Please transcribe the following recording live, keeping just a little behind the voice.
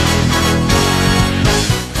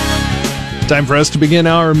Time for us to begin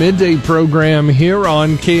our midday program here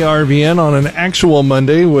on KRVN on an actual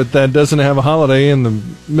Monday that doesn't have a holiday in the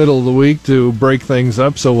middle of the week to break things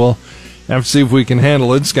up, so we'll have to see if we can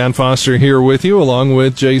handle it. Scott Foster here with you, along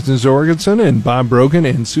with Jason Jorgensen and Bob Brogan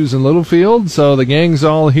and Susan Littlefield. So the gang's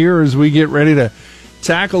all here as we get ready to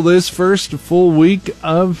tackle this first full week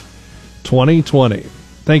of 2020.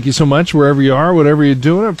 Thank you so much, wherever you are, whatever you're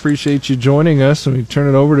doing. I appreciate you joining us, and we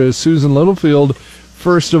turn it over to Susan Littlefield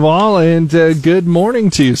first of all, and good morning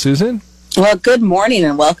to you, Susan. Well, good morning,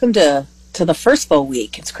 and welcome to the first full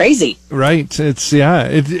week. It's crazy. Right.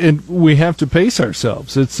 We have to pace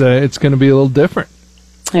ourselves. It's going to be a little different.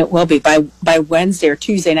 It will be. By Wednesday or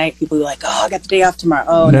Tuesday night, people will be like, I got the day off tomorrow.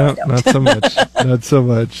 Oh, no, I don't. Not so much. Not so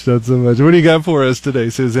much. What do you got for us today,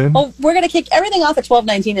 Susan? Well, we're going to kick everything off at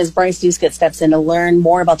 12:19 as Bryce Duskett steps in to learn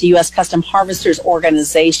more about the U.S. Custom Harvesters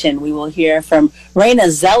Organization. We will hear from Raina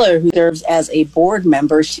Zeller, who serves as a board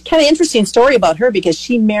member. Kind of interesting story about her because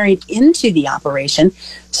she married into the operation.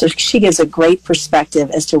 So she gives a great perspective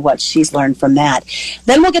as to what she's learned from that.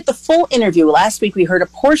 Then we'll get the full interview. Last week we heard a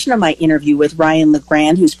portion of my interview with Ryan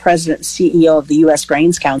LeGrand, who's president and CEO of the U.S.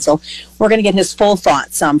 Grains Council. We're going to get his full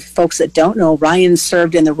thoughts. For folks that don't know, Ryan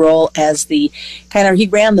served in the role as he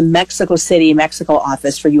ran the Mexico City, Mexico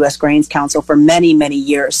office for U.S. Grains Council for many, many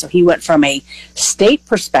years. So he went from a state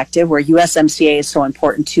perspective, where USMCA is so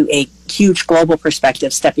important, to a huge global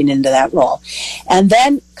perspective, stepping into that role. And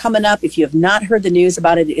then coming up, if you have not heard the news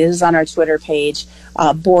about it, it is on our Twitter page,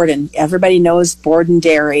 Borden. Everybody knows Borden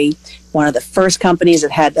Dairy, one of the first companies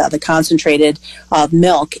that had the concentrated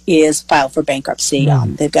milk, is filed for bankruptcy.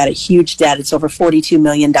 They've got a huge debt. It's over $42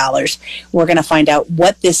 million. We're going to find out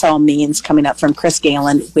what this all means coming up from Chris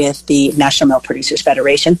Galen with the National Milk Producers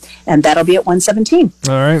Federation, and that'll be at 1:17.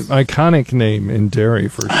 All right. Iconic name in dairy,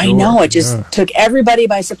 for sure. I know. It just took everybody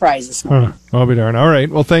by surprise this morning. I'll be darned. All right.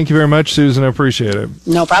 Well, thank you very much, Susan. I appreciate it.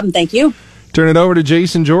 No problem. Thank you. Turn it over to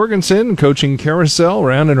Jason Jorgensen, coaching carousel.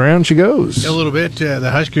 Round and round she goes. A little bit.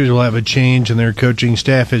 The Huskers will have a change in their coaching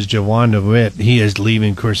staff as Jawan DeWitt. He is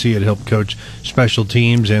leaving. Of course, he had helped coach special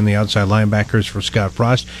teams and the outside linebackers for Scott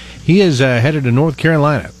Frost. He is headed to North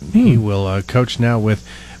Carolina. He will coach now with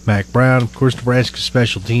Mac Brown. Of course, Nebraska's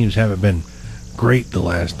special teams haven't been great the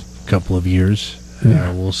last couple of years.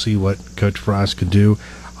 We'll see what Coach Frost could do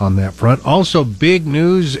on that front. Also, big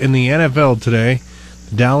news in the NFL today.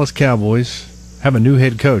 The Dallas Cowboys have a new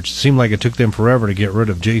head coach. It seemed like it took them forever to get rid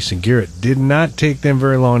of Jason Garrett. Did not take them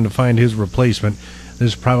very long to find his replacement.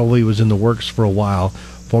 This probably was in the works for a while.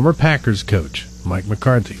 Former Packers coach Mike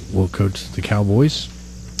McCarthy will coach the Cowboys.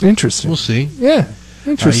 Interesting. We'll see. Yeah,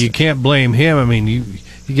 interesting. You can't blame him. I mean, you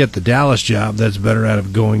get the Dallas job, that's better out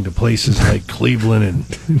of going to places like Cleveland and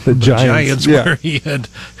the Giants where he had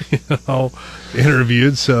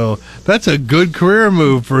interviewed. So that's a good career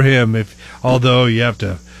move for him, although you have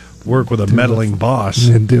to work with a meddling boss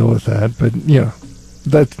and deal with that. But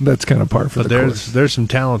that's kind of par for the course. There's some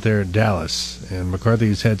talent there at Dallas, and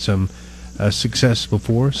McCarthy's had some success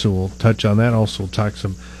before, so we'll touch on that. Also, we'll talk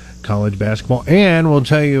some college basketball, and we'll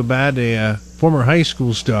tell you about a former high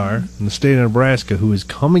school star in the state of Nebraska who is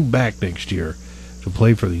coming back next year to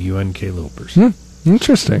play for the UNK Lopers.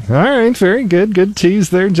 Interesting. All right, very good. Good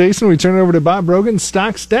tease there, Jason. We turn it over to Bob Brogan.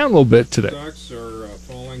 Stocks down a little bit today. Stocks are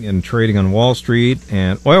falling and trading on Wall Street,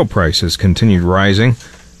 and oil prices continued rising.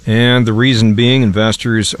 And the reason being,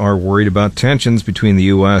 investors are worried about tensions between the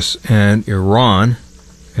U.S. and Iran.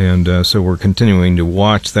 And so we're continuing to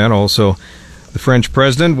watch that. Also, the French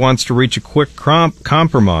president wants to reach a quick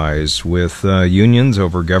compromise with unions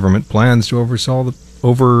over government plans to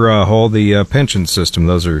overhaul the pension system.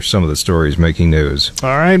 Those are some of the stories making news.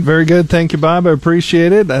 All right, very good. Thank you, Bob. I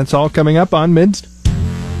appreciate it. That's all coming up on Mids.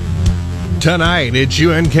 Tonight, it's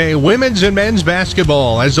UNK women's and men's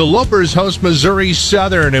basketball as the Lopers host Missouri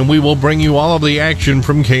Southern, and we will bring you all of the action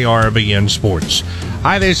from KRVN Sports.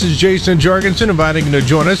 Hi, this is Jason Jorgensen, inviting you to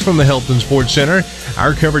join us from the Hilton Sports Center.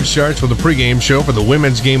 Our coverage starts with a pregame show for the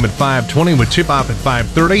women's game at 5:20 with tip-off at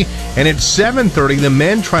 5:30, and at 7:30, the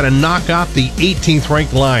men try to knock off the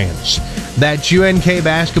 18th-ranked Lions. That's UNK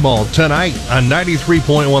basketball tonight on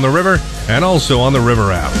 93.1 The River and also on the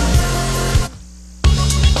River app.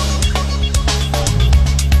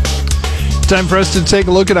 Time for us to take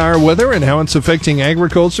a look at our weather and how it's affecting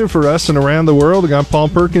agriculture for us and around the world. I got Paul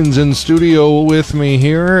Perkins in studio with me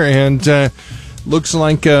here, and looks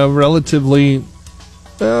like a relatively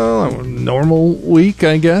normal week,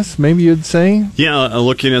 I guess, maybe you'd say. Yeah,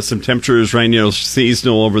 looking at some temperatures right now,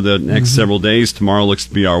 seasonal over the next several days. Tomorrow looks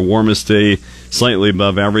to be our warmest day, slightly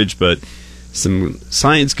above average, but some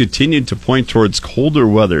signs continue to point towards colder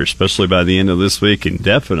weather, especially by the end of this week and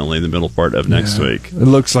definitely the middle part of next week. It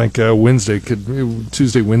looks like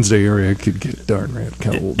Tuesday, Wednesday area could get darn right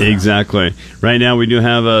cold. Exactly. Right now we do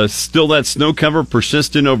have still that snow cover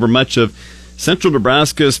persistent over much of central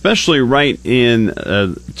Nebraska, especially right in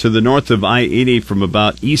to the north of I-80 from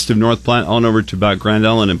about east of North Platte on over to about Grand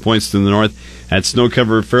Island and points to the north. That snow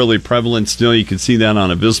cover fairly prevalent still. You can see that on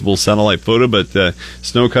a visible satellite photo, but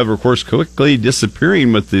snow cover, of course, quickly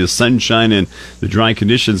disappearing with the sunshine and the dry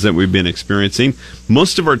conditions that we've been experiencing.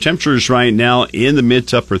 Most of our temperatures right now in the mid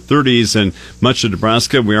to upper 30s in much of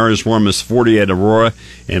Nebraska. We are as warm as 40 at Aurora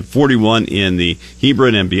and 41 in the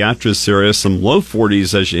Hebron and Beatrice area. Some low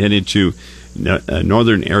 40s as you head into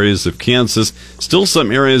northern areas of Kansas. Still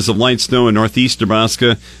some areas of light snow in northeast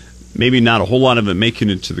Nebraska. Maybe not a whole lot of it making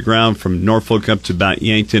it to the ground from Norfolk up to about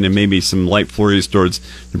Yankton, and maybe some light flurries towards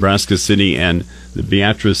Nebraska City and the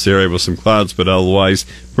Beatrice area with some clouds, but otherwise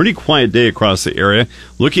pretty quiet day across the area.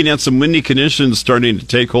 Looking at some windy conditions starting to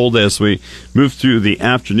take hold as we move through the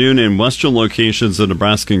afternoon in western locations of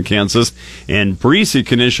Nebraska and Kansas, and breezy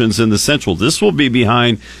conditions in the central. This will be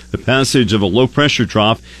behind the passage of a low pressure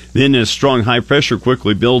trough. Then as strong high pressure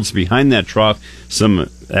quickly builds behind that trough,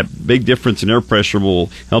 that big difference in air pressure will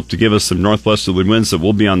help to give us some northwesterly winds that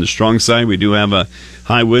will be on the strong side. We do have a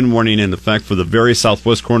high wind warning in effect for the very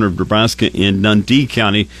southwest corner of Nebraska in Dundee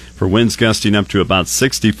County for winds gusting up to about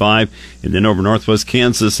 65. And then over northwest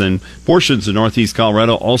Kansas and portions of northeast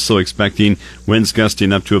Colorado also expecting winds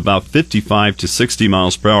gusting up to about 55 to 60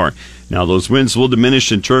 miles per hour. Now, those winds will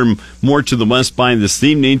diminish and turn more to the west by this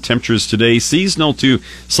evening. Temperatures today seasonal to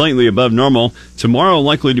slightly above normal. Tomorrow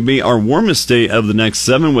likely to be our warmest day of the next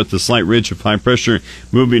 7 with the slight ridge of high pressure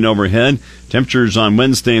moving overhead. Temperatures on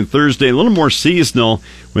Wednesday and Thursday a little more seasonal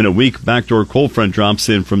when a weak backdoor cold front drops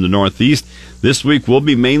in from the northeast. This week will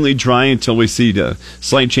be mainly dry until we see a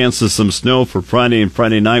slight chance of some snow for Friday and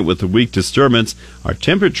Friday night with a weak disturbance. Our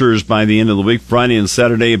temperatures by the end of the week, Friday and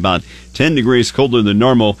Saturday, about 10 degrees colder than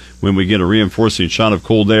normal when we get a reinforcing shot of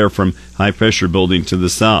cold air from high pressure building to the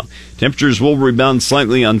south. Temperatures will rebound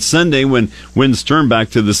slightly on Sunday when winds turn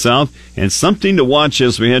back to the south, and something to watch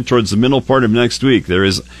as we head towards the middle part of next week. There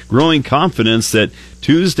is growing confidence that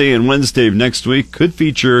Tuesday and Wednesday of next week could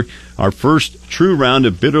feature our first true round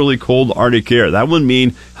of bitterly cold Arctic air. That would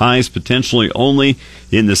mean highs potentially only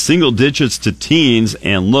in the single digits to teens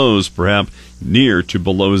and lows perhaps near to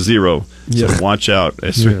below zero. So watch out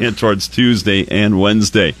as we head towards Tuesday and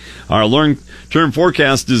Wednesday. Our long-term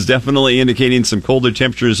forecast is definitely indicating some colder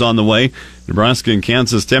temperatures on the way. Nebraska and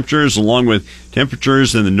Kansas temperatures, along with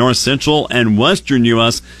temperatures in the north central and western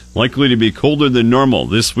U.S., likely to be colder than normal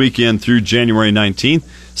this weekend through January 19th.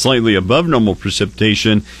 Slightly above normal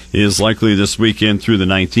precipitation is likely this weekend through the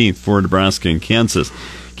 19th for Nebraska and Kansas.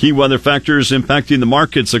 Key weather factors impacting the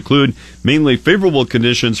markets include mainly favorable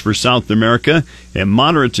conditions for South America and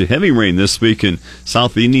moderate to heavy rain this week in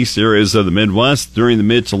south and east areas of the Midwest. During the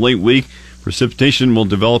mid to late week, precipitation will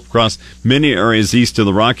develop across many areas east of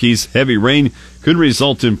the Rockies. Heavy rain could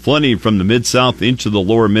result in flooding from the mid-south into the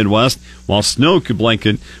lower Midwest, while snow could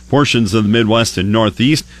blanket portions of the Midwest and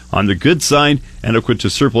Northeast. On the good side, adequate to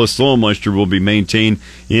surplus soil moisture will be maintained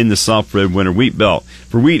in the soft red winter wheat belt.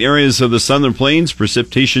 For wheat areas of the southern plains,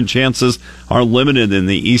 precipitation chances are limited in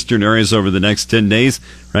the eastern areas over the next 10 days.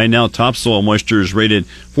 Right now, topsoil moisture is rated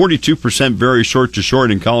 42% very short to short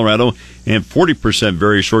in Colorado and 40%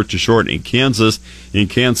 very short to short in Kansas. In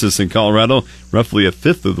Kansas and Colorado, roughly a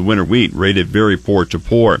fifth of the winter wheat rated very poor to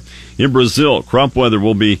poor. In Brazil, crop weather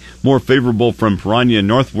will be more favorable from Paraná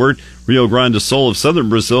northward. Rio Grande do Sul of southern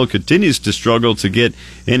Brazil continues to struggle to get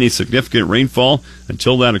any significant rainfall.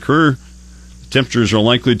 Until that occurs, temperatures are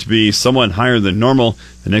likely to be somewhat higher than normal.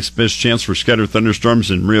 The next best chance for scattered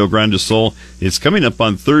thunderstorms in Rio Grande do Sul is coming up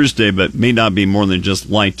on Thursday, but may not be more than just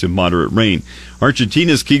light to moderate rain.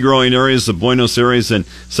 Argentina's key growing areas of Buenos Aires and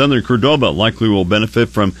southern Cordoba likely will benefit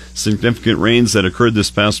from significant rains that occurred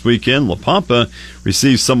this past weekend. La Pampa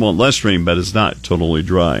receives somewhat less rain, but is not totally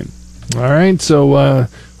dry. All right, so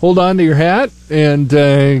hold on to your hat and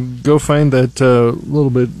go find that little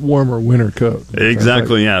bit warmer winter coat.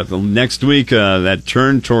 Exactly, yeah. Next week, that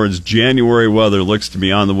turn towards January weather looks to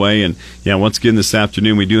be on the way. And, yeah, once again this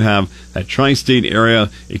afternoon, we do have that tri-state area,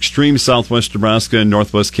 extreme southwest Nebraska, and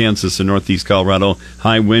northwest Kansas and northeast Colorado,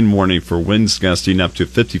 high wind warning for winds gusting up to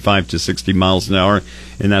 55 to 60 miles an hour.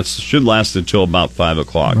 And that should last until about 5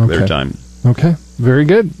 o'clock their time. Okay, very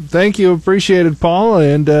good. Thank you. Appreciate it, Paul.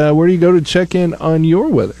 And where do you go to check in on your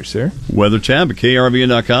weather, sir? Weather tab at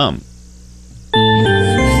krvn.com.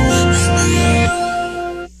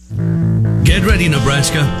 Get ready,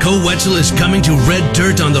 Nebraska. Co Wetzel is coming to Red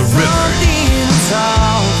Dirt on the River.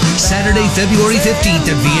 Saturday, February 15th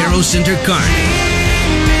at Viero Center, Kearney.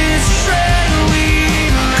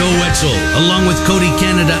 Co Wetzel, along with Cody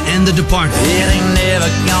Canada and The Departed. It ain't never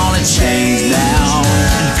gonna change now.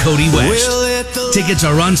 And Cody West. Tickets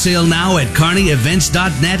are on sale now at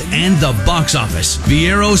KearneyEvents.net and the box office.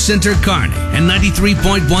 Viero Center, Kearney, and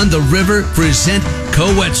 93.1 The River present Co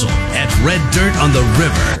Wetzel at Red Dirt on the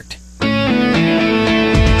River.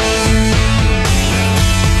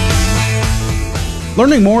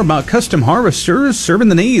 Learning more about custom harvesters serving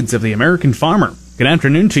the needs of the American farmer. Good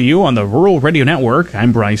afternoon to you on the Rural Radio Network.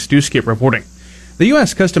 I'm Bryce Duskett reporting. The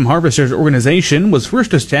U.S. Custom Harvesters Organization was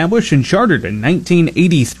first established and chartered in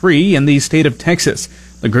 1983 in the state of Texas.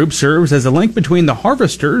 The group serves as a link between the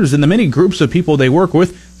harvesters and the many groups of people they work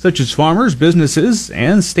with, such as farmers, businesses,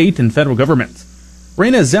 and state and federal governments.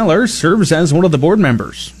 Raina Zeller serves as one of the board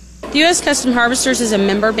members. The U.S. Custom Harvesters is a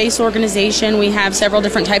member-based organization. We have several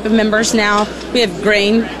different type of members now. We have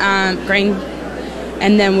grain,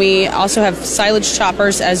 and then we also have silage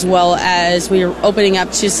choppers, as well as we are opening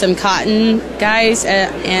up to some cotton guys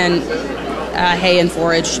and hay and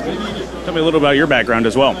forage. Tell me a little about your background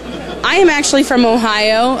as well. I am actually from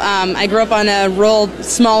Ohio. I grew up on a rural,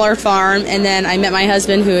 smaller farm, and then I met my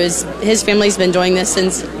husband, his family's been doing this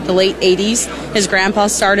since the late 80s. His grandpa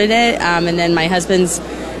started it, and then my husband's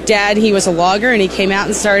dad, he was a logger, and he came out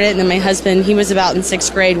and started it, and then my husband, he was about in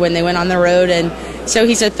 6th grade when they went on the road, and so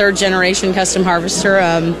he's a third-generation custom harvester.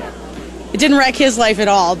 It didn't wreck his life at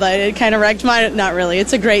all, but it kind of wrecked mine. Not really.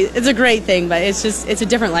 It's a great thing, but it's a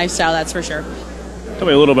different lifestyle, that's for sure. Tell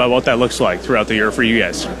me a little about what that looks like throughout the year for you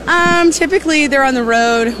guys. Typically, they're on the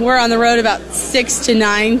road. We're on the road about 6 to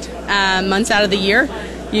 9 months out of the year.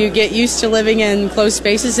 You get used to living in closed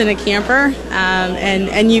spaces in a camper,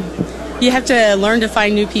 and you have to learn to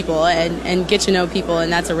find new people and get to know people,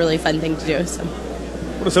 and that's a really fun thing to do. So,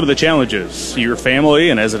 what are some of the challenges your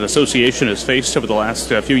family and as an association has faced over the last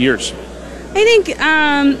few years? I think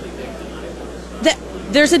that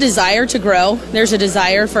there's a desire to grow. There's a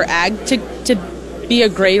desire for ag to be a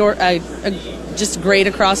great just great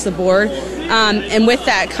across the board, and with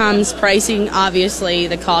that comes pricing. Obviously,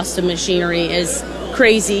 the cost of machinery is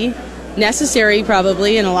crazy. Necessary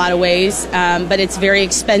probably in a lot of ways, but it's very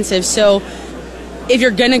expensive. So if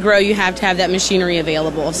you're going to grow, you have to have that machinery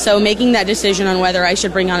available. So making that decision on whether I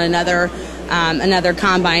should bring on another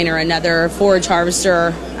combine or another forage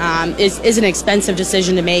harvester is an expensive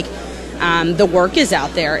decision to make. The work is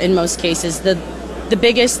out there in most cases. The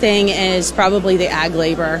biggest thing is probably the ag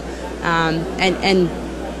labor, and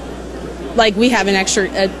like we have an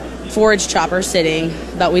extra forage chopper sitting,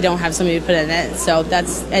 but we don't have somebody to put in it. So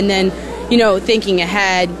and then, thinking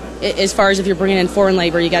ahead, as far as if you're bringing in foreign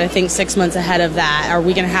labor, you got to think 6 months ahead of that. Are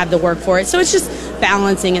we going to have the work for it? So it's just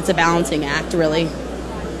balancing. It's a balancing act, really.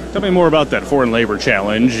 Tell me more about that foreign labor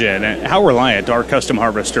challenge and how reliant are custom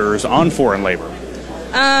harvesters on foreign labor?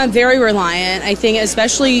 Very reliant. I think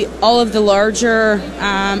especially all of the larger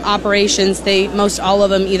operations, most all of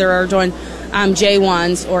them either are doing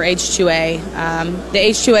J1s or H2A. The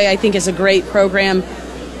H2A, I think, is a great program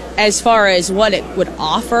as far as what it would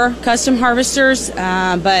offer custom harvesters,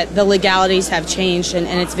 but the legalities have changed, and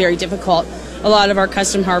it's very difficult. A lot of our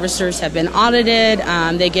custom harvesters have been audited.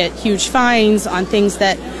 They get huge fines on things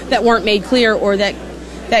that weren't made clear or that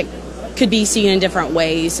could be seen in different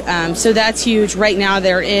ways. So that's huge. Right now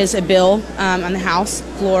there is a bill on the House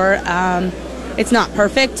floor. It's not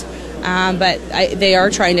perfect. But they are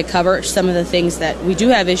trying to cover some of the things that we do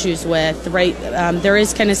have issues with, right? There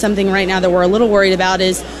is kind of something right now that we're a little worried about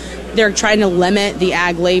is they're trying to limit the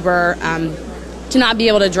ag labor to not be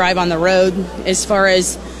able to drive on the road, as far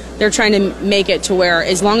as they're trying to make it to where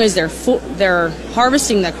as long as they're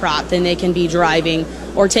harvesting the crop, then they can be driving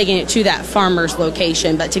or taking it to that farmer's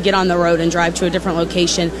location. But to get on the road and drive to a different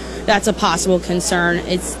location, that's a possible concern.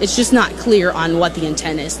 It's just not clear on what the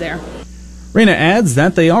intent is there. Raina adds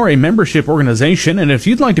that they are a membership organization, and if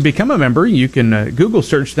you'd like to become a member, you can Google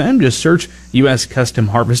search them. Just search U.S. Custom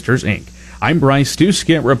Harvesters, Inc. I'm Bryce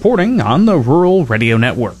Duskett reporting on the Rural Radio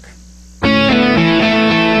Network.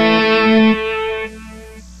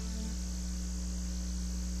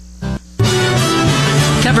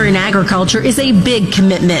 Covering agriculture is a big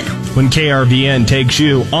commitment. When KRVN takes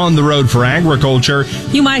you on the road for agriculture,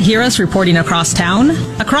 you might hear us reporting across town,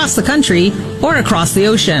 across the country, or across the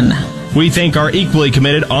ocean. We thank our equally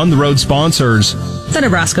committed on-the-road sponsors: the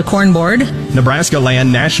Nebraska Corn Board, Nebraska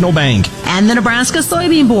Land National Bank, and the Nebraska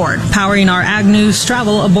Soybean Board, powering our ag news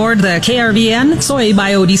travel aboard the KRVN Soy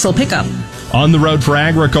Biodiesel Pickup. On the road for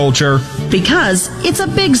agriculture, because it's a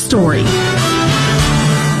big story.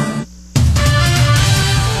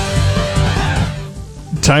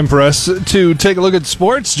 Time for us to take a look at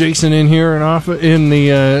sports. Jason in here and off in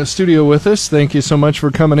the studio with us. Thank you so much for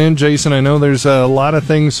coming in, Jason. I know there's a lot of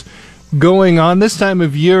things going on this time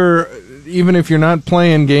of year. Even if you're not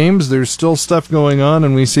playing games, there's still stuff going on,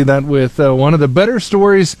 and we see that with one of the better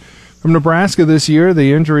stories from Nebraska this year,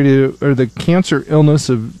 the injury to, or the cancer illness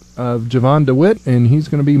of Javon DeWitt, and he's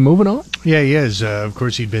going to be moving on. Yeah, he is. Of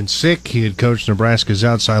course, he'd been sick. He had coached Nebraska's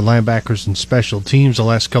outside linebackers and special teams the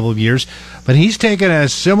last couple of years, but he's taken a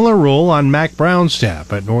similar role on Mack Brown's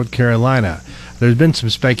staff at North Carolina. There's been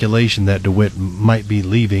some speculation that DeWitt might be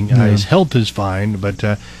leaving. His health is fine, but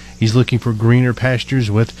he's looking for greener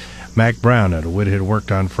pastures with Mack Brown. DeWitt had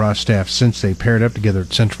worked on Frost's staff since they paired up together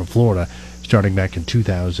at Central Florida, starting back in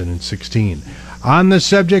 2016. On the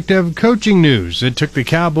subject of coaching news, it took the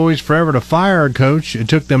Cowboys forever to fire a coach. It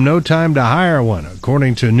took them no time to hire one.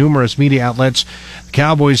 According to numerous media outlets, the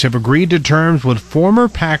Cowboys have agreed to terms with former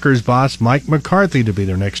Packers boss Mike McCarthy to be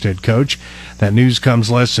their next head coach. That news comes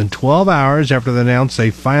less than 12 hours after they announced they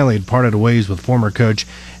finally had parted ways with former coach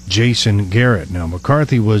Jason Garrett. Now,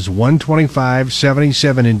 McCarthy was 125,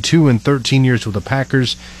 77-2 in 13 years with the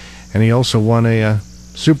Packers, and he also won a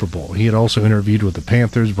Super Bowl. He had also interviewed with the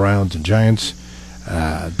Panthers, Browns, and Giants.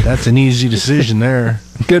 That's an easy decision there.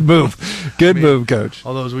 Good move. Good move, Coach.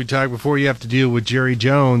 Although, as we talked before, you have to deal with Jerry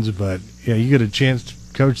Jones, but yeah, you get a chance to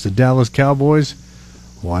coach the Dallas Cowboys.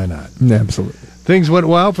 Why not? Absolutely. Things went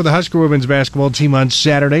well for the Husker women's basketball team on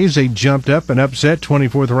Saturdays. They jumped up and upset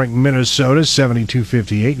 24th-ranked Minnesota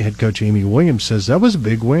 72-58. Head coach Amy Williams says that was a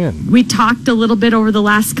big win. We talked a little bit over the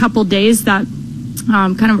last couple days that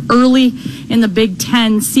kind of early in the Big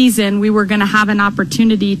Ten season, we were going to have an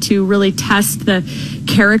opportunity to really test the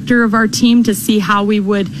character of our team to see how we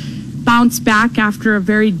would bounce back after a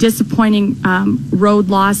very disappointing road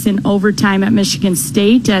loss in overtime at Michigan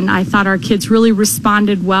State. And I thought our kids really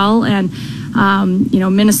responded well. And,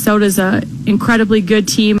 Minnesota's an incredibly good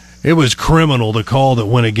team. It was criminal, the call that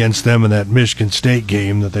went against them in that Michigan State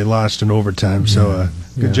game that they lost in overtime. So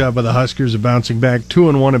good job by the Huskers of bouncing back.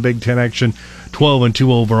 2-1 in Big Ten action,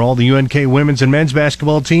 12-2 overall. The UNK women's and men's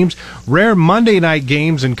basketball teams, rare Monday night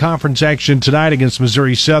games in conference action tonight against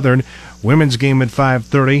Missouri Southern. Women's game at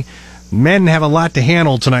 5:30. Men have a lot to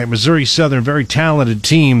handle tonight. Missouri Southern, very talented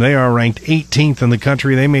team. They are ranked 18th in the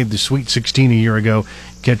country. They made the Sweet 16 a year ago.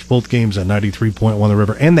 Catch both games on 93.1 The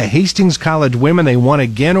River. And the Hastings College women, they won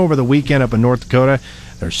again over the weekend up in North Dakota.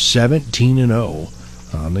 They're 17-0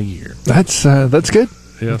 on the year. That's good.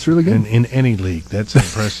 Yeah. That's really good. In any league, that's an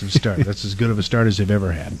impressive start. That's as good of a start as they've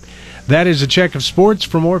ever had. That is a check of sports.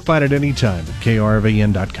 For more, find it anytime at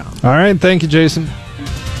krvn.com. All right. Thank you, Jason.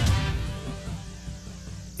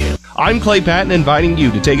 I'm Clay Patton, inviting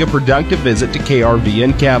you to take a productive visit to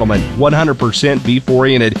KRVN Cattlemen. 100%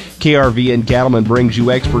 beef-oriented, KRVN Cattlemen brings you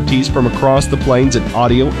expertise from across the plains in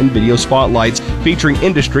audio and video spotlights featuring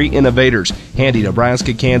industry innovators, handy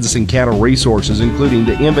Nebraska, Kansas, and cattle resources, including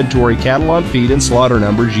the inventory, cattle on feed, and slaughter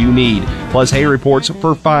numbers you need, plus hay reports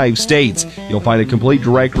for 5 states. You'll find a complete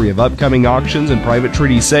directory of upcoming auctions and private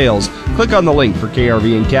treaty sales. Click on the link for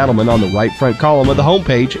KRVN Cattlemen on the right front column of the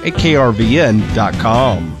homepage at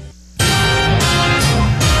krvn.com.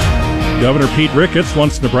 Governor Pete Ricketts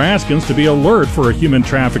wants Nebraskans to be alert for human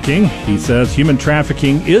trafficking. He says human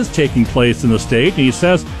trafficking is taking place in the state, and he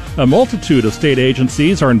says a multitude of state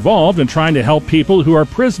agencies are involved in trying to help people who are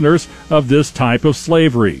prisoners of this type of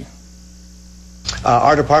slavery.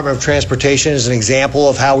 Our Department of Transportation is an example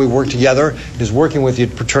of how we work together, is working with the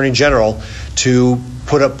Attorney General to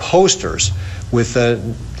put up posters with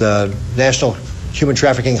the National Human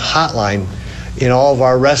Trafficking Hotline in all of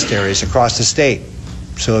our rest areas across the state.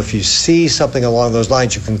 So if you see something along those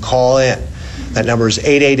lines, you can call in. That number is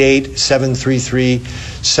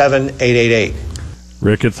 888-733-7888.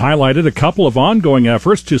 Ricketts highlighted a couple of ongoing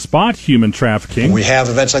efforts to spot human trafficking. We have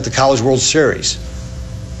events like the College World Series,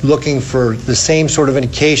 looking for the same sort of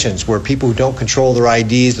indications where people who don't control their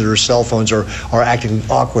IDs, their cell phones, are acting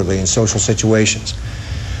awkwardly in social situations.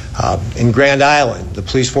 In Grand Island, the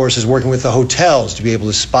police force is working with the hotels to be able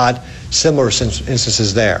to spot similar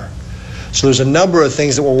instances there. So there's a number of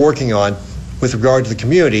things that we're working on with regard to the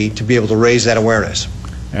community to be able to raise that awareness.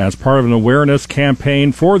 As part of an awareness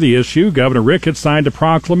campaign for the issue, Governor Ricketts signed a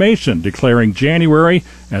proclamation declaring January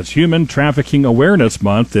as Human Trafficking Awareness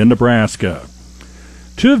Month in Nebraska.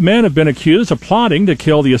 2 men have been accused of plotting to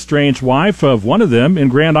kill the estranged wife of one of them in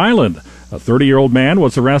Grand Island. A 30-year-old man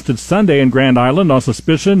was arrested Sunday in Grand Island on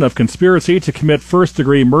suspicion of conspiracy to commit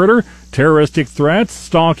first-degree murder, terroristic threats,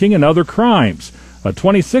 stalking, and other crimes. A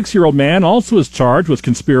 26-year-old man also is charged with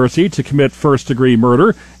conspiracy to commit first-degree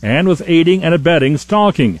murder and with aiding and abetting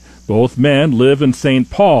stalking. Both men live in St.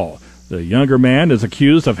 Paul. The younger man is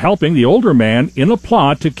accused of helping the older man in a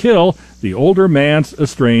plot to kill the older man's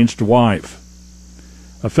estranged wife.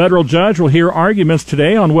 A federal judge will hear arguments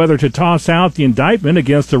today on whether to toss out the indictment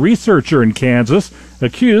against a researcher in Kansas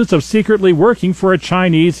accused of secretly working for a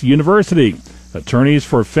Chinese university. Attorneys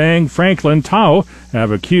for Fang Franklin Tao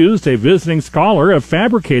have accused a visiting scholar of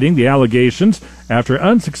fabricating the allegations after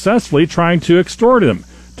unsuccessfully trying to extort him.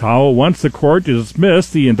 Tao wants the court to dismiss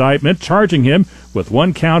the indictment, charging him with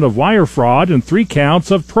 1 count of wire fraud and 3 counts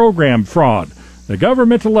of program fraud. The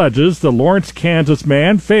government alleges the Lawrence, Kansas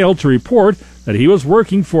man failed to report that he was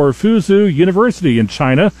working for Fuzhou University in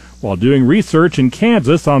China while doing research in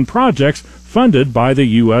Kansas on projects funded by the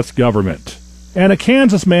U.S. government. And a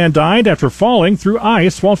Kansas man died after falling through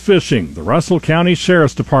ice while fishing. The Russell County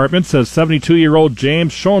Sheriff's Department says 72-year-old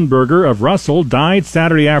James Schoenberger of Russell died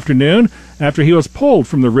Saturday afternoon after he was pulled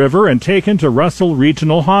from the river and taken to Russell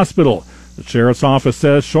Regional Hospital. The sheriff's office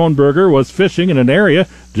says Schoenberger was fishing in an area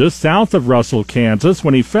just south of Russell, Kansas,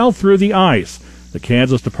 when he fell through the ice. The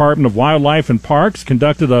Kansas Department of Wildlife and Parks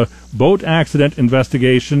conducted a boat accident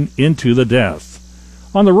investigation into the death.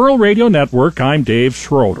 On the Rural Radio Network, I'm Dave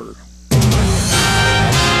Schroeder.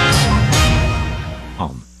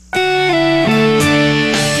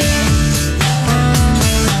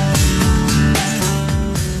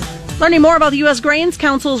 Learning more about the U.S. Grains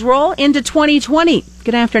Council's role into 2020.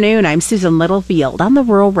 Good afternoon. I'm Susan Littlefield on the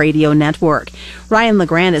Rural Radio Network. Ryan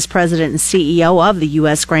LeGrand is president and CEO of the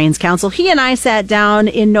U.S. Grains Council. He and I sat down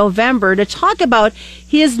in November to talk about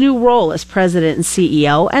his new role as president and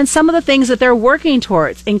CEO and some of the things that they're working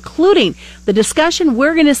towards, including the discussion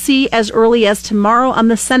we're going to see as early as tomorrow on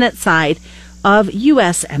the Senate side of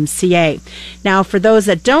USMCA. Now, for those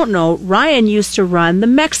that don't know, Ryan used to run the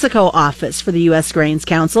Mexico office for the U.S. Grains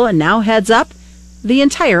Council and now heads up the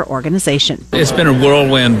entire organization. It's been a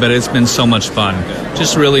whirlwind, but it's been so much fun.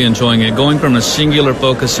 Just really enjoying it. Going from a singular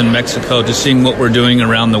focus in Mexico to seeing what we're doing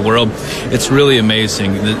around the world, it's really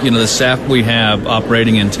amazing. The staff we have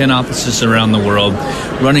operating in 10 offices around the world,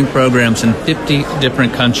 running programs in 50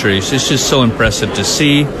 different countries. It's just so impressive to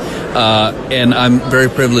see, and I'm very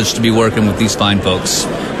privileged to be working with these fine folks.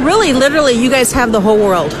 Really, literally, you guys have the whole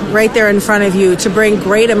world right there in front of you to bring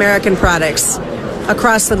great American products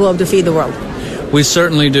across the globe to feed the world. We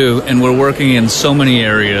certainly do, and we're working in so many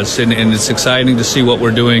areas, and it's exciting to see what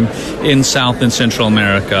we're doing in South and Central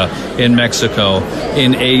America, in Mexico,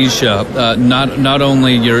 in Asia, not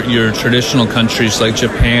only your traditional countries like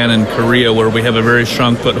Japan and Korea, where we have a very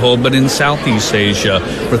strong foothold, but in Southeast Asia,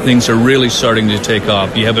 where things are really starting to take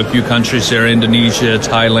off. You have a few countries there, Indonesia,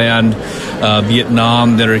 Thailand,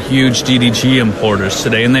 Vietnam, that are huge DDG importers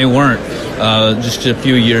today, and they weren't just a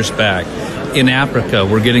few years back. In Africa,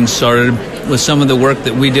 we're getting started with some of the work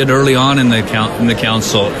that we did early on in the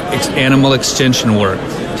council, animal extension work,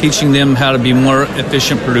 teaching them how to be more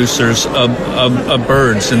efficient producers of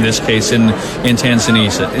birds, in this case in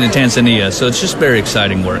Tanzania. So it's just very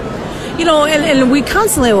exciting work. You know, and we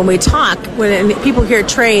constantly, when we talk, when people hear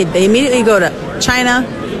trade, they immediately go to China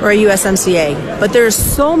or USMCA. But there's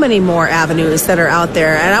so many more avenues that are out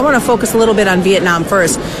there. And I want to focus a little bit on Vietnam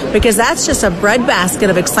first, because that's just a breadbasket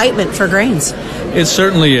of excitement for grains. It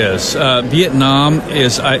certainly is. Vietnam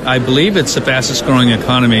is, I believe it's the fastest growing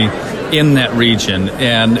economy in that region.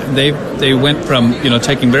 And they went from,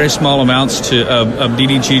 taking very small amounts of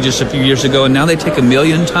DDG just a few years ago, and now they take 1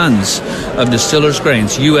 million tons of distillers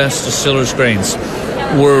grains, U.S. distillers grains.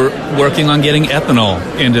 We're working on getting ethanol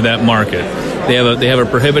into that market. They have a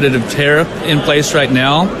prohibitive tariff in place right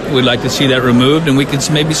now. We'd like to see that removed, and we could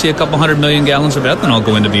maybe see a couple 100 million gallons of ethanol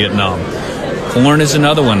go into Vietnam. Corn is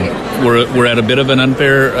another one. We're at a bit of an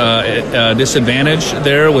unfair disadvantage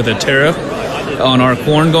there with a tariff on our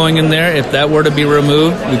corn going in there. If that were to be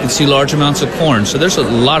removed, we could see large amounts of corn. So there's a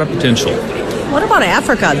lot of potential. What about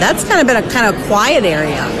Africa? That's kind of been a kind of quiet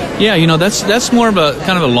area. Yeah, that's more of a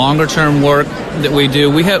kind of a longer term work that we do.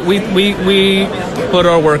 We put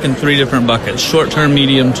our work in 3 different buckets: short term,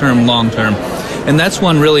 medium term, long term. And that's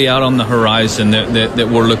one really out on the horizon that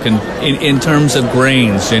we're looking in terms of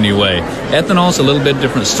grains anyway. Ethanol is a little bit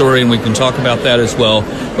different story, and we can talk about that as well.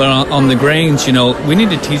 But on the grains, we need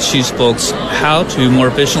to teach these folks how to more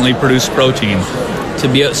efficiently produce protein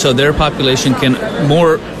so their population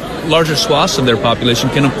larger swaths of their population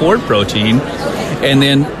can afford protein, and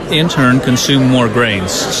then in turn consume more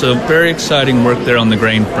grains. So very exciting work there on the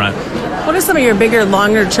grain front. What are some of your bigger,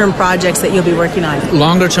 longer-term projects that you'll be working on?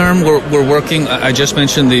 Longer term, we're working, I just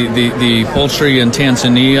mentioned the poultry in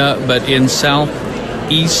Tanzania, but in South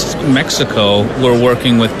East Mexico, we're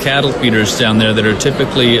working with cattle feeders down there that are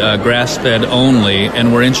typically grass-fed only,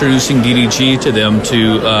 and we're introducing DDG to them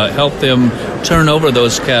to help them turn over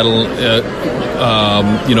those cattle,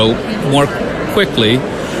 more quickly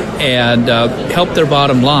and help their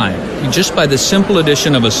bottom line. Just by the simple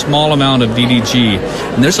addition of a small amount of DDG,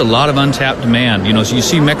 and there's a lot of untapped demand. So you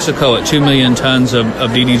see Mexico at 2 million tons of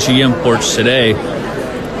DDG imports today.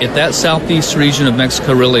 If that southeast region of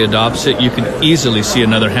Mexico really adopts it, you could easily see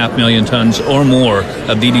another 500,000 tons or more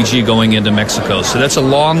of DDG going into Mexico. So that's a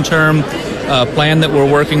long-term plan that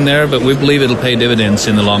we're working there, but we believe it'll pay dividends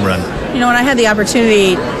in the long run. When I had the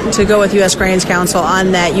opportunity to go with U.S. Grains Council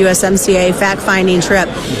on that USMCA fact-finding trip,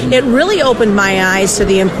 it really opened my eyes to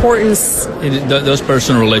the importance. Those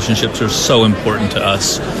personal relationships are so important to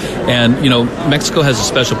us. And, Mexico has a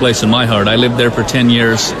special place in my heart. I lived there for 10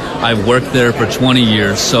 years. I've worked there for 20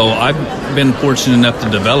 years. So I've been fortunate enough to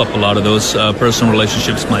develop a lot of those personal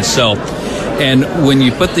relationships myself. And when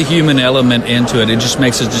you put the human element into it, it just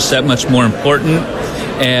makes it just that much more important.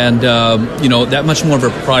 And, that much more of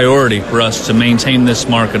a priority for us to maintain this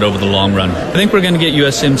market over the long run. I think we're going to get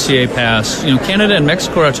USMCA passed. Canada and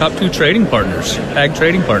Mexico are our top two trading partners, ag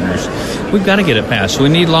trading partners. We've got to get it passed. We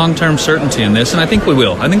need long-term certainty in this, and I think we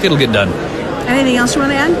will. I think it'll get done. Anything else you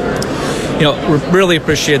want to add? We really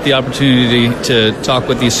appreciate the opportunity to talk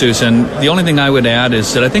with you, Susan. The only thing I would add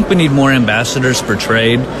is that I think we need more ambassadors for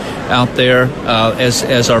trade out there.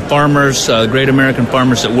 As our farmers, great American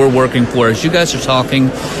farmers that we're working for, as you guys are talking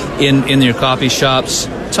in your coffee shops,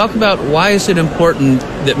 talk about why is it important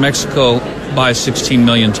that Mexico buys 16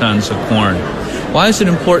 million tons of corn? Why is it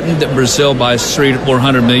important that Brazil buys 300 to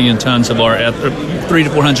 400 million tons of 3 to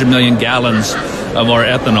 400 million gallons of our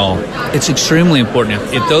ethanol? It's extremely important.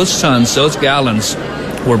 If those tons, those gallons,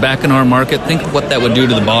 were back in our market, think of what that would do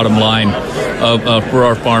to the bottom line for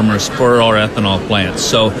our farmers, for our ethanol plants.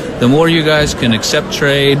 So the more you guys can accept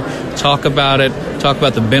trade, talk about it, talk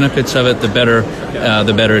about the benefits of it, the better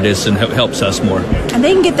it is and helps us more. And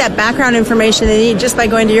they can get that background information they need just by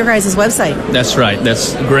going to your guys' website. That's right.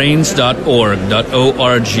 That's grains.org,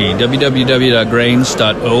 www.grains.org.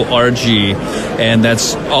 And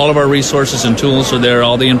that's all of our resources and tools are there.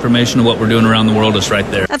 All the information of what we're doing around the world is right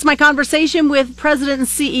there. That's my conversation with President and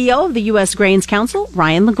CEO of the U.S. Grains Council,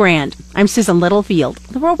 Ryan LeGrand. I'm Susan Littlefield,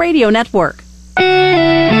 the Rural Radio Network.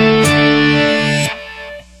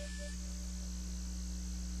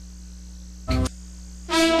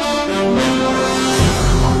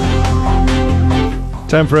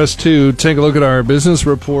 Time for us to take a look at our business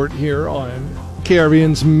report here on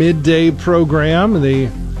KRVN's midday program. The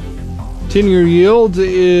 10-year yield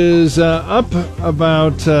is up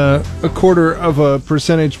about 0.25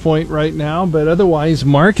 percentage point right now, but otherwise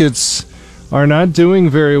markets are not doing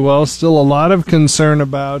very well. Still a lot of concern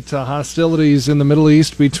about hostilities in the Middle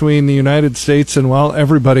East between the United States and, well,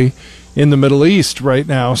 everybody in the Middle East right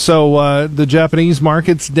now. So the Japanese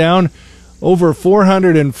market's down over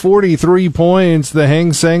 443 points. The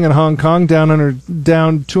Hang Seng in Hong Kong down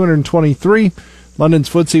 223. London's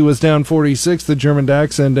FTSE was down 46. The German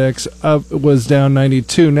DAX index was down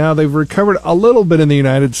 92. Now they've recovered a little bit in the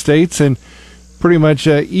United States and pretty much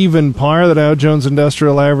even par. The Dow Jones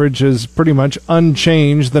Industrial Average is pretty much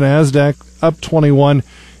unchanged. The Nasdaq up 21,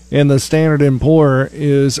 and the Standard & Poor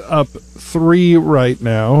is up 3 right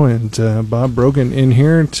now. And Bob Brogan in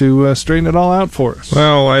here to straighten it all out for us.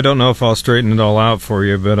 Well, I don't know if I'll straighten it all out for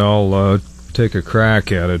you, but I'll take a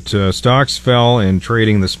crack at it. Stocks fell in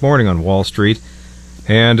trading this morning on Wall Street.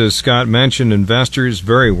 And as Scott mentioned, investors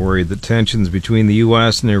very worried that tensions between the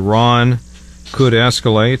U.S. and Iran could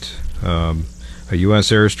escalate. A U.S.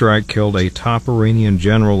 airstrike killed a top Iranian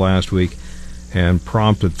general last week and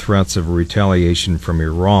prompted threats of retaliation from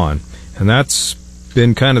Iran. And that's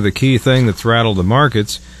been kind of the key thing that's rattled the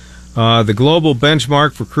markets. The global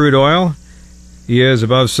benchmark for crude oil is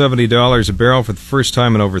above $70 a barrel for the first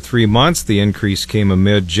time in over 3 months. The increase came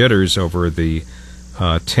amid jitters over the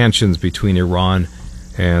tensions between Iran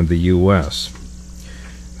and the U.S.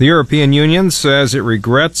 The European Union says it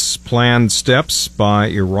regrets planned steps by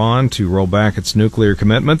Iran to roll back its nuclear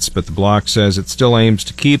commitments, but the bloc says it still aims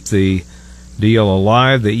to keep the deal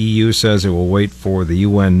alive. The EU says it will wait for the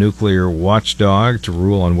UN nuclear watchdog to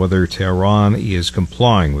rule on whether Tehran is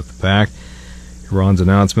complying with the pact. Iran's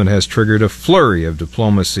announcement has triggered a flurry of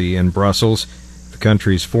diplomacy in Brussels. The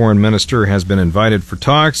country's foreign minister has been invited for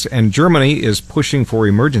talks, and Germany is pushing for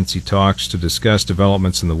emergency talks to discuss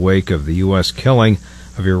developments in the wake of the U.S. killing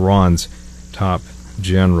of Iran's top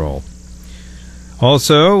general.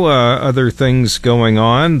 Also, other things going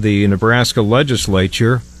on. The Nebraska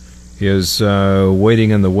legislature is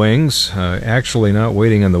waiting in the wings. Actually, not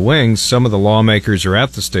waiting in the wings. Some of the lawmakers are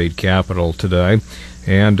at the state capitol today,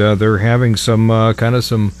 and they're having some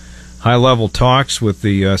high-level talks with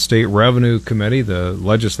the State Revenue Committee, the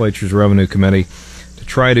legislature's Revenue Committee, to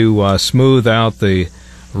try to smooth out the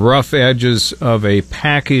rough edges of a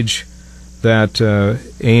package that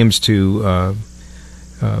aims to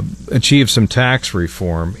achieve some tax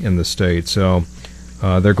reform in the state. So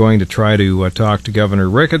they're going to try to talk to Governor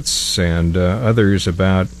Ricketts and others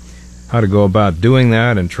about how to go about doing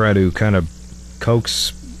that and try to kind of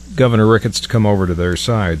coax Governor Ricketts to come over to their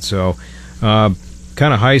side. So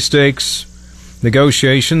kind of high-stakes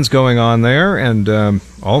negotiations going on there, and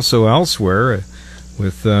also elsewhere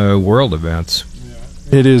with world events.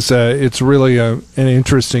 It is. It's really an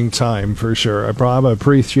interesting time for sure. Bob, I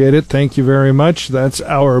appreciate it. Thank you very much. That's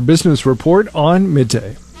our business report on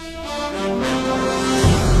Midday.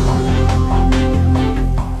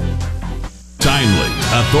 Timely,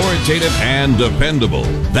 authoritative, and dependable.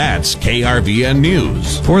 That's KRVN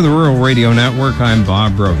News. For the Rural Radio Network, I'm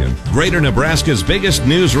Bob Brogan. Greater Nebraska's biggest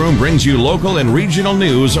newsroom brings you local and regional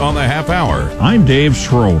news on the half hour. I'm Dave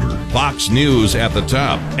Schroeder. Fox News at the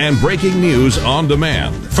top and breaking news on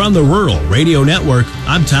demand. From the Rural Radio Network,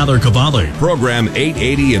 I'm Tyler Cavalli. Program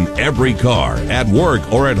 880 in every car, at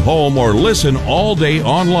work or at home, or listen all day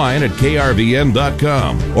online at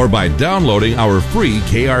krvn.com or by downloading our free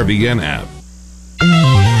KRVN app.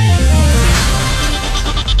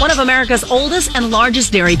 One of America's oldest and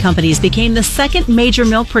largest dairy companies became the second major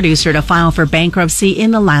milk producer to file for bankruptcy in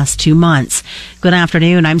the last 2 months. Good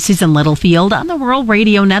afternoon. I'm Susan Littlefield on the Rural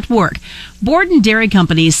Radio Network. Borden Dairy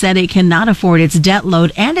Company said it cannot afford its debt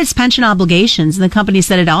load and its pension obligations. The company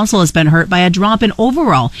said it also has been hurt by a drop in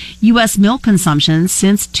overall U.S. milk consumption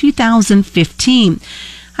since 2015.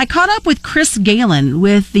 I caught up with Chris Galen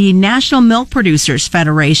with the National Milk Producers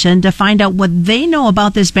Federation to find out what they know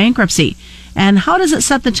about this bankruptcy and how does it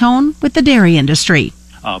set the tone with the dairy industry.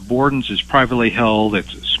 Borden's is privately held.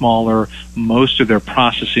 It's smaller. Most of their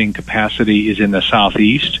processing capacity is in the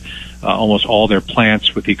southeast. Almost all their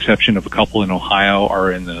plants, with the exception of a couple in Ohio,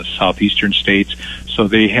 are in the southeastern states. So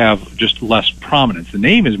they have just less prominence. The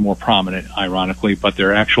name is more prominent, ironically, but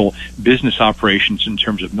their actual business operations in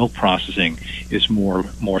terms of milk processing is more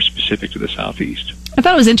specific to the southeast. I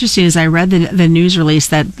thought it was interesting as I read the news release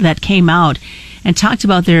that came out and talked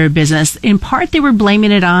about their business. In part, they were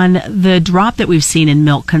blaming it on the drop that we've seen in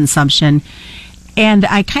milk consumption. And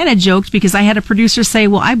I kind of joked because I had a producer say,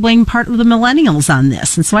 well, I blame part of the millennials on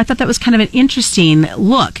this. And so I thought that was kind of an interesting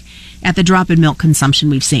look at the drop in milk consumption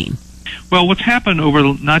we've seen. Well, what's happened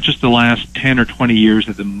over not just the last 10 or 20 years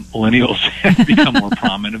that the millennials have become more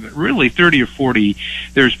prominent, but really 30 or 40,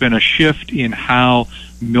 there's been a shift in how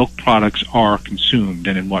milk products are consumed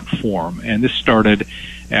and in what form. And this started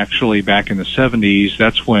actually back in the 70s.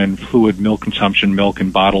 That's when fluid milk consumption, milk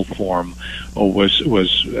in bottled form,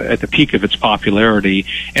 was at the peak of its popularity.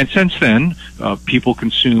 And since then, people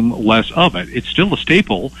consume less of it. It's still a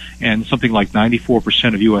staple, and something like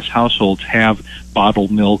 94% of U.S. households have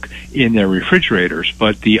bottled milk in their refrigerators.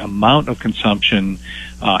 But the amount of consumption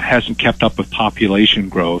hasn't kept up with population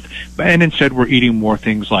growth. And instead, we're eating more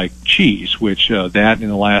things like cheese, which that in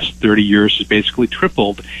the last 30 years has basically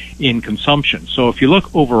tripled in consumption. So if you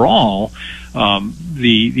look overall,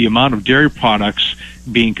 the amount of dairy products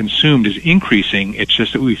being consumed is increasing. It's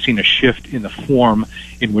just that we've seen a shift in the form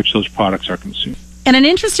in which those products are consumed. And an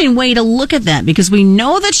interesting way to look at that, because we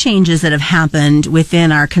know the changes that have happened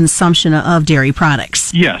within our consumption of dairy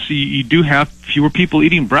products. Yes, you do have fewer people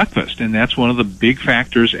eating breakfast, and that's one of the big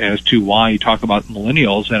factors as to why you talk about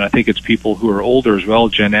millennials, and I think it's people who are older as well,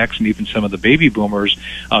 Gen X and even some of the baby boomers,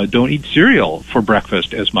 don't eat cereal for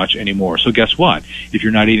breakfast as much anymore. So guess what? If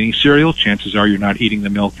you're not eating cereal, chances are you're not eating the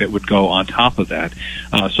milk that would go on top of that.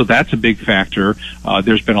 So that's a big factor.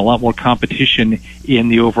 There's been a lot more competition in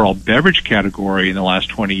the overall beverage category in the last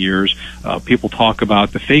 20 years. People talk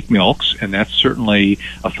about the fake milks, and that's certainly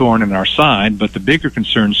a thorn in our side, but the bigger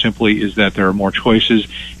concern simply is that there are more choices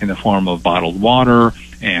in the form of bottled water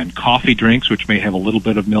and coffee drinks, which may have a little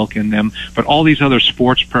bit of milk in them, but all these other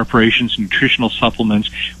sports preparations, nutritional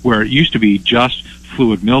supplements, where it used to be just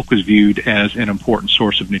fluid milk was viewed as an important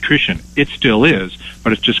source of nutrition. It still is,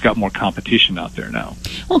 but it's just got more competition out there now.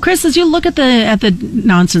 Well, Chris, as you look at the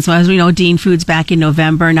nonsense, as we know, Dean Foods back in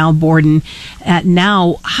November, now Borden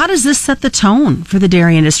now, how does this set the tone for the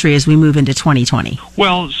dairy industry as we move into 2020?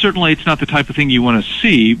 Well, certainly it's not the type of thing you want to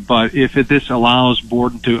see, but if this allows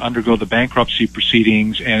Borden to undergo the bankruptcy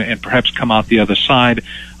proceedings and perhaps come out the other side,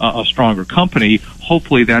 a stronger company.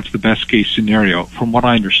 Hopefully that's the best case scenario. From what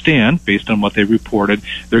I understand, based on what they reported,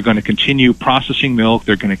 they're going to continue processing milk.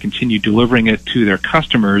 They're going to continue delivering it to their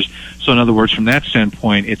customers. So in other words, from that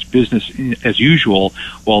standpoint, it's business as usual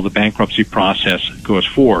while the bankruptcy process goes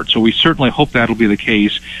forward. So we certainly hope that'll be the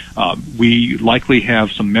case. We likely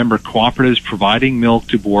have some member cooperatives providing milk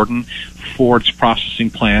to Borden for its processing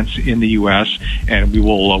plants in the U.S., and we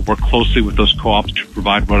will work closely with those co-ops to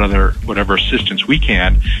provide whatever assistance we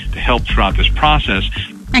can to help throughout this process.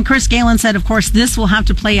 And Chris Galen said, of course, this will have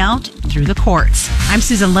to play out through the courts. I'm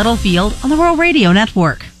Susan Littlefield on the Rural Radio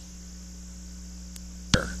Network.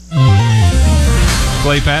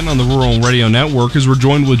 Clay Patton on the Rural Radio Network, as we're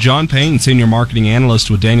joined with John Payne, Senior Marketing Analyst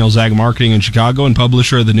with Daniels Ag Marketing in Chicago and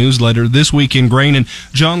publisher of the newsletter This Week in Grain. And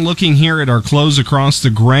John, looking here at our close across the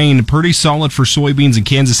grain, pretty solid for soybeans and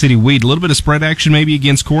Kansas City wheat. A little bit of spread action maybe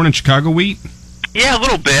against corn and Chicago wheat? Yeah, a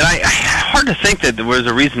little bit. Hard to think that there was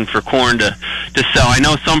a reason for corn to sell. I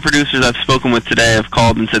know some producers I've spoken with today have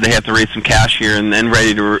called and said they have to raise some cash here and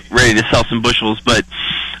ready to sell some bushels, but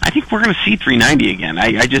I think we're going to see 390 again.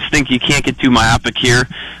 I just think you can't get too myopic here.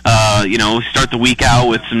 Start the week out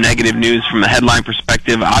with some negative news from a headline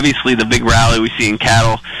perspective. Obviously, the big rally we see in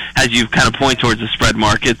cattle has you kind of point towards the spread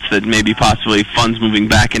markets, that maybe possibly funds moving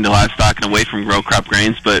back into livestock and away from row crop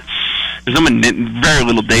grains, but there's very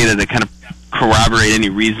little data that kind of corroborate any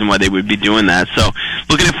reason why they would be doing that. So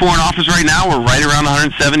looking at foreign offers right now, we're right around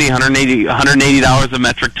 $170, $180 a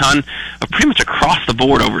metric ton, pretty much across the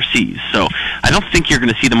board overseas. So I don't think you're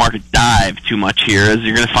going to see the market dive too much here, as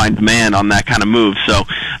you're going to find demand on that kind of move. So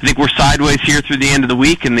I think we're sideways here through the end of the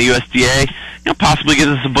week, and the USDA possibly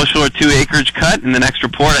gives us a bushel or two acreage cut in the next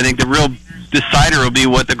report. I think the real decider will be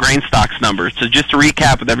what the grain stocks numbers. So just to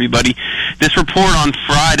recap with everybody, this report on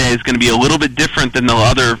Friday is going to be a little bit different than the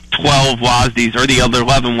other 12 WASDEs or the other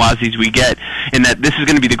 11 WASDEs we get, in that this is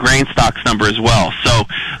going to be the grain stocks number as well. So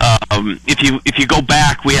if you go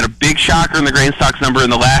back, we had a big shocker in the grain stocks number in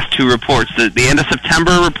the last two reports. The end of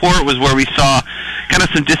September report was where we saw kind of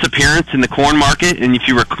some disappearance in the corn market, and if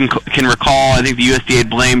you can recall, I think the USDA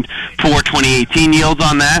blamed poor 2018 yields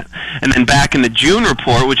on that. And then back in the June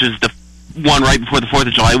report, which is the one right before the 4th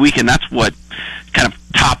of July weekend, that's what kind of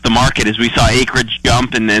topped the market, as we saw acreage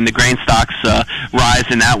jump and the grain stocks rise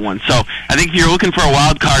in that one. So I think if you're looking for a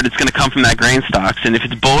wild card, it's going to come from that grain stocks. And if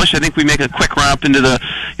it's bullish, I think we make a quick run up into the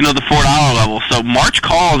 $4 level. So March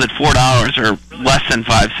calls at $4 or less than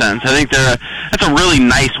 5 cents. I think that's a really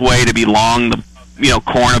nice way to be long the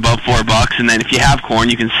corn above $4, and then if you have corn,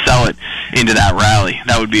 you can sell it into that rally.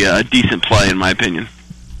 That would be a decent play, in my opinion.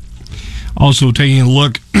 Also taking a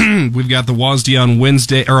look, we've got the WASDE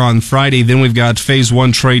on Friday. Then we've got Phase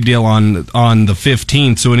 1 trade deal on the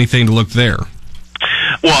 15th. So anything to look there?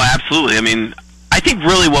 Well, absolutely. I mean, I think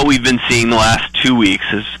really what we've been seeing the last 3 weeks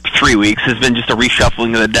has been just a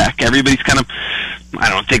reshuffling of the deck. Everybody's kind of,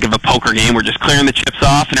 think of a poker game. We're just clearing the chips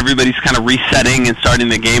off, and everybody's kind of resetting and starting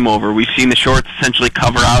the game over. We've seen the shorts essentially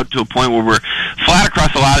cover out to a point where we're flat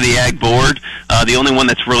across a lot of the ag board. The only one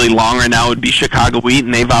that's really long right now would be Chicago wheat,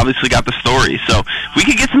 and they've obviously got the story. So if we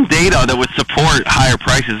could get some data that would support higher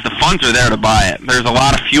prices, the funds are there to buy it. There's a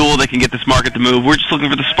lot of fuel that can get this market to move. We're just looking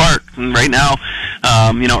for the spark. And right now,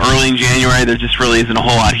 early in January, there just really isn't a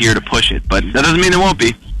whole lot here to push it. But that doesn't mean there won't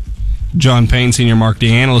be. John Payne, Senior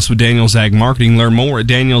Marketing Analyst with Daniels Ag Marketing. Learn more at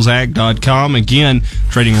danielsag.com. Again,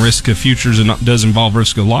 trading risk of futures does involve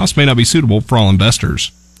risk of loss, may not be suitable for all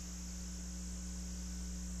investors.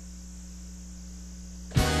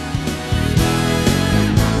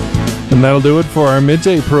 And that'll do it for our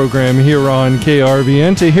midday program here on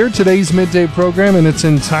KRVN. To hear today's midday program in its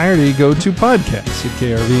entirety, go to podcasts at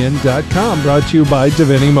krvn.com. Brought to you by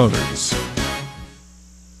Davini Motors.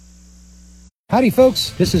 Howdy,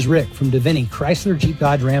 folks. This is Rick from Davini Chrysler, Jeep,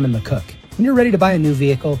 Dodge, Ram, and McCook. When you're ready to buy a new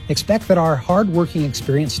vehicle, expect that our hard-working,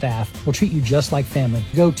 experienced staff will treat you just like family.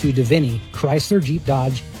 Go to Davini Chrysler, Jeep,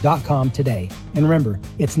 Dodge.com today. And remember,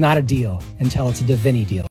 it's not a deal until it's a Davini deal.